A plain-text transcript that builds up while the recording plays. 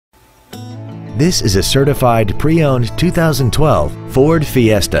This is a certified pre-owned 2012 Ford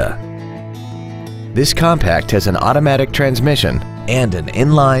Fiesta. This compact has an automatic transmission and an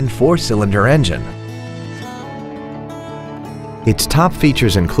inline 4-cylinder engine. Its top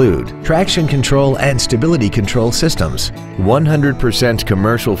features include traction control and stability control systems, 100%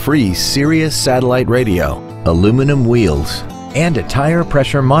 commercial-free Sirius satellite radio, aluminum wheels, and a tire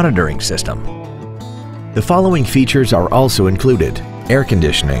pressure monitoring system. The following features are also included: air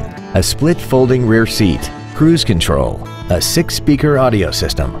conditioning, a split folding rear seat, cruise control, a 6-speaker audio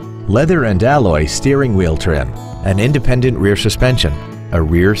system, leather and alloy steering wheel trim, an independent rear suspension, a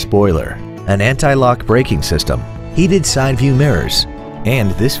rear spoiler, an anti-lock braking system, heated side view mirrors,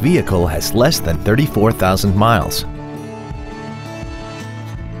 and this vehicle has less than 34,000 miles.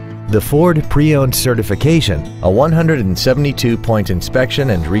 The Ford Pre-Owned Certification, a 172-point inspection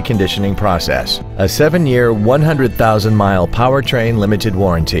and reconditioning process, a 7-year, 100,000-mile powertrain limited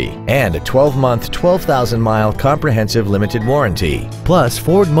warranty, and a 12-month, 12,000-mile comprehensive limited warranty, plus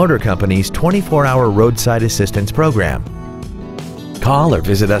Ford Motor Company's 24-hour roadside assistance program. Call or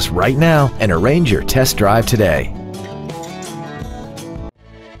visit us right now and arrange your test drive today.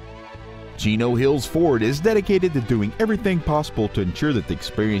 Chino Hills Ford is dedicated to doing everything possible to ensure that the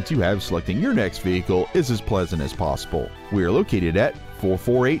experience you have selecting your next vehicle is as pleasant as possible. We are located at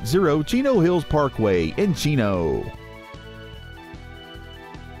 4480 Chino Hills Parkway in Chino.